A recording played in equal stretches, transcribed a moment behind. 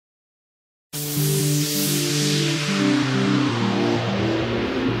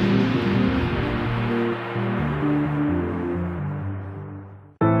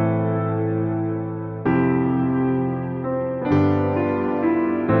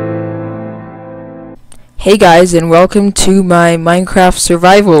Hey guys, and welcome to my Minecraft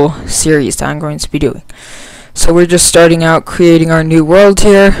survival series that I'm going to be doing. So we're just starting out creating our new world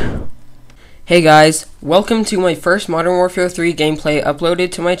here. Hey guys, welcome to my first Modern Warfare 3 gameplay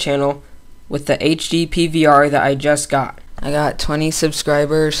uploaded to my channel with the HD PVR that I just got. I got 20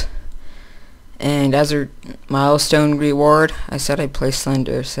 subscribers, and as a milestone reward, I said I'd play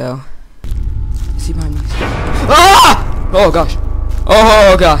Slender, so... Is he behind me? Ah! Oh gosh.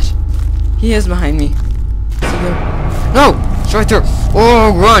 Oh gosh. He is behind me. No! It's right there!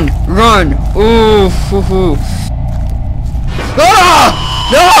 Oh, run! Run! Ooh! Hoo-hoo. Ah!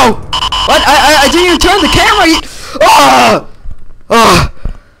 No! What? I didn't even turn the camera! Ah! Ah!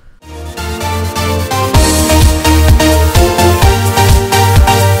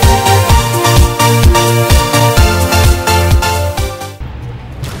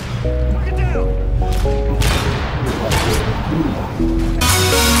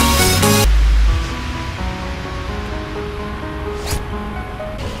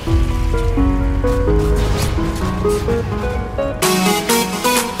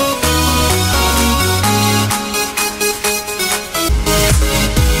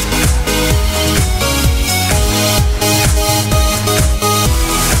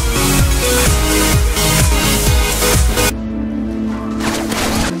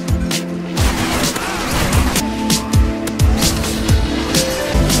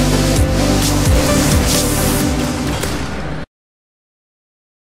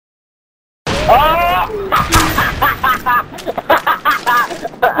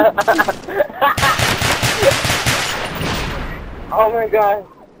 Oh my god.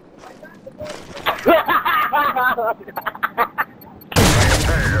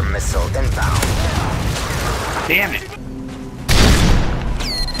 Predator missile inbound. Damn it.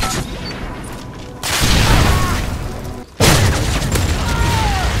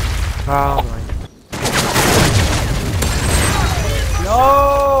 Oh my.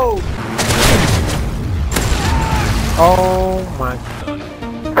 No! Oh my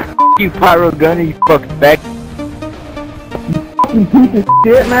god. You pyro gunner, you fucking back. You piece of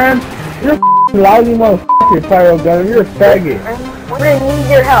shit, man. You're a lousy motherfucker, pyro gunner. You're a faggot. We're gonna need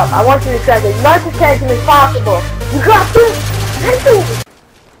your help. I want you to track as much attention as possible. You got this?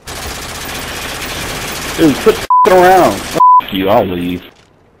 Dude, quit around. F you, I'll leave.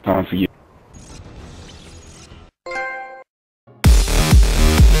 Time for you.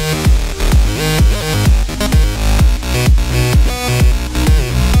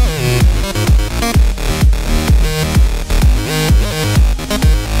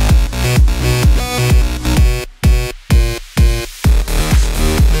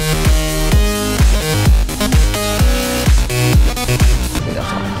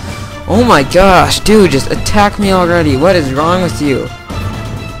 Oh my gosh, dude, just attack me already. What is wrong with you?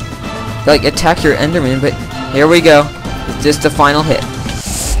 Like, attack your Enderman, but here we go. It's just the final hit.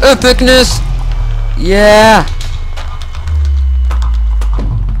 Epicness! Yeah!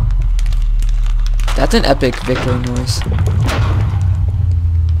 That's an epic victory noise.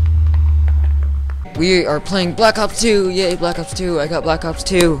 We are playing Black Ops 2! Yay, Black Ops 2! I got Black Ops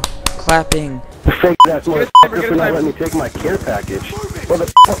 2! Clapping. The fake ass motherfucker for not letting me take my care package. Why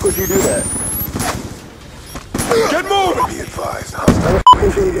the fuck would you do that? Get moving! Be advised. Why the fuck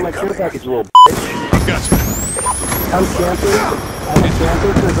did you get my care package, little bitch? Gotcha. I'm camping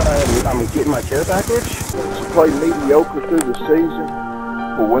because I'm getting my care package? Play mediocre through the season,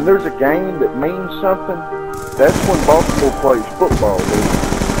 but when there's a game that means something, that's when Baltimore plays football.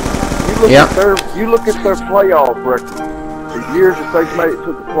 You look at their playoff record. The years that they've made it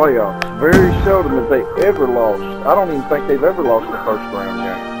to the playoffs, very seldom have they ever lost. I don't even think they've ever lost a first round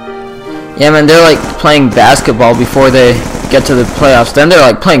game. Yeah, man, they're like playing basketball before they get to the playoffs. Then they're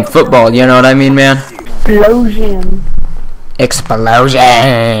like playing football, you know what I mean, man? Explosion.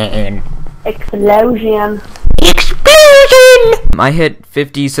 Explosion! Explosion. Explosion! I hit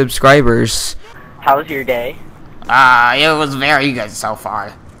 50 subscribers. How was your day? It was very good so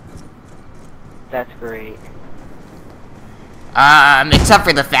far. That's great. Except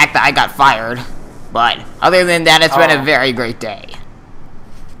for the fact that I got fired. But other than that, it's been a very great day.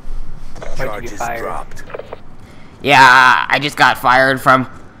 Charges dropped. Yeah, I just got fired from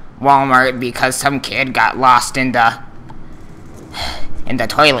Walmart because some kid got lost in the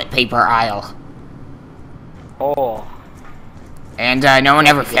toilet paper aisle. Oh. And no one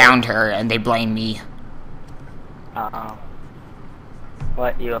ever found her, and they blame me. Uh-oh.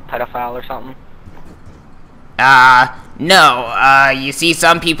 What, you a pedophile or something? No, you see,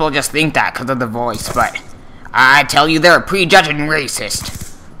 some people just think that because of the voice, but I tell you, they're a prejudging racist.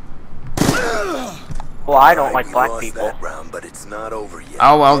 Well, I don't like black people. That round, but it's not over yet.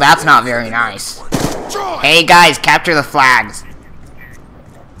 Oh, well, that's not very nice. Hey guys, capture the flags.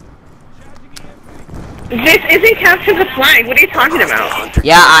 This isn't capture the flag. What are you talking about?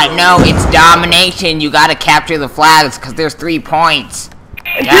 Yeah, I know, it's domination. You gotta capture the flags, because there's 3 points.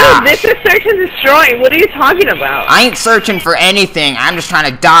 Yeah. Dude, this is search and destroy. What are you talking about? I ain't searching for anything. I'm just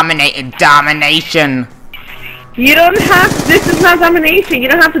trying to dominate domination. You don't have, this is not domination. You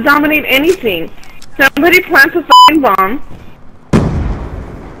don't have to dominate anything. Somebody plants a f***ing bomb.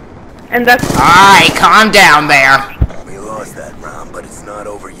 And that's... Alright, calm down there. We lost that round, but it's not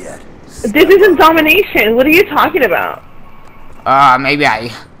over yet. This isn't domination. What are you talking about? Maybe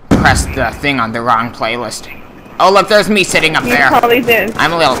I pressed the thing on the wrong playlist. Oh, look, there's me sitting up there. You probably did.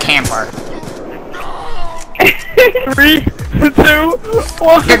 I'm a little camper. 3, 2,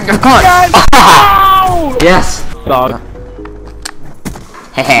 1. Come on. Oh! Yes. Dog.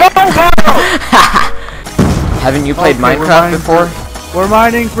 Haven't you played Okay, Minecraft before? We're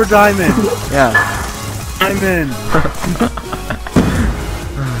mining for diamonds. Yeah. Diamond.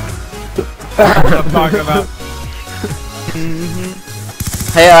 I'm talking about.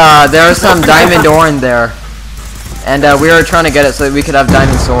 Hey, there's some diamond ore in there, and we were trying to get it so that we could have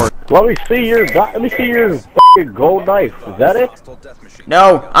diamond sword. Let me see your fucking gold knife. Is that it?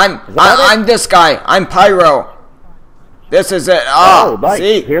 No, I'm this guy. I'm Pyro. This is it. Oh, nice.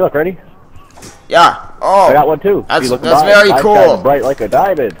 see? Here, look, ready? Yeah. Oh, I got one too. That's See, look, very mine cool. shines bright like a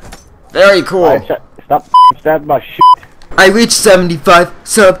diamond. Very cool. Stop stabbing my shit. I reached 75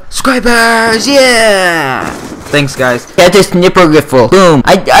 subscribers. Yeah. Thanks, guys. Get this nipple riffle. Boom.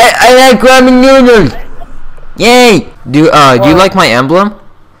 I like ramen noodles. Yay. Do you like my emblem?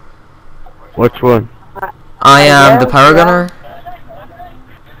 Which one? I am the Pyro Gunner.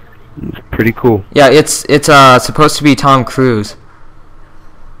 It's pretty cool. Yeah, it's supposed to be Tom Cruise.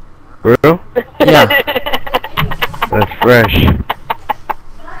 Bro? Yeah. That's fresh.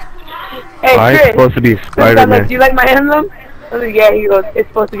 Hey, I'm Chris. supposed to be Chris, I'm Spider-Man. like, do you like my emblem? I was like, yeah, he goes, it's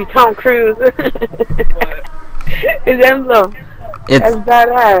supposed to be Tom Cruise. His emblem. That's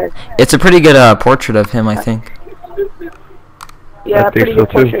badass. It's a pretty good portrait of him, I think. Yeah, I think pretty so, good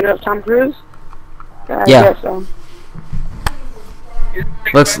too. portrait of Tom Cruise. I Yeah. guess so.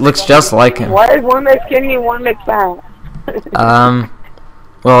 Looks just like him. Why is one leg skinny and one leg fat?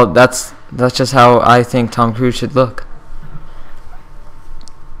 Well, that's just how I think Tom Cruise should look.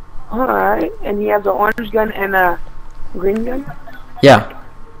 Alright, and he has an orange gun and a green gun? Yeah.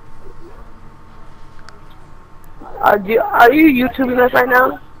 Are you YouTubing us right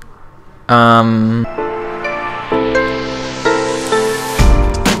now?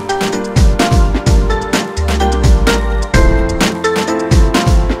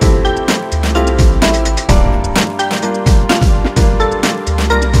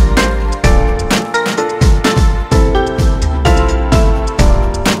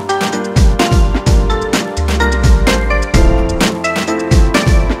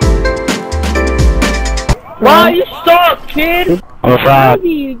 Why you stop, kid? Alright.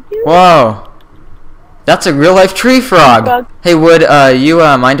 Whoa. That's a real life tree frog. Hey, would you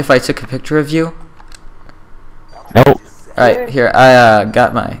mind if I took a picture of you? Nope. Alright, here, I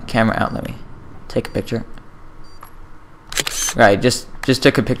got my camera out. Let me take a picture. Right, just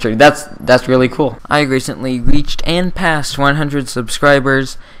took a picture. That's really cool. I recently reached and passed 100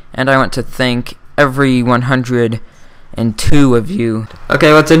 subscribers, and I want to thank every 102 of you.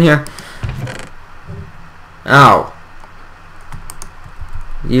 Okay, what's in here? Ow.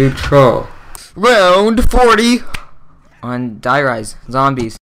 You troll. Round 40 on Die Rise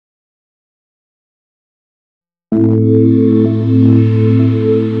Zombies.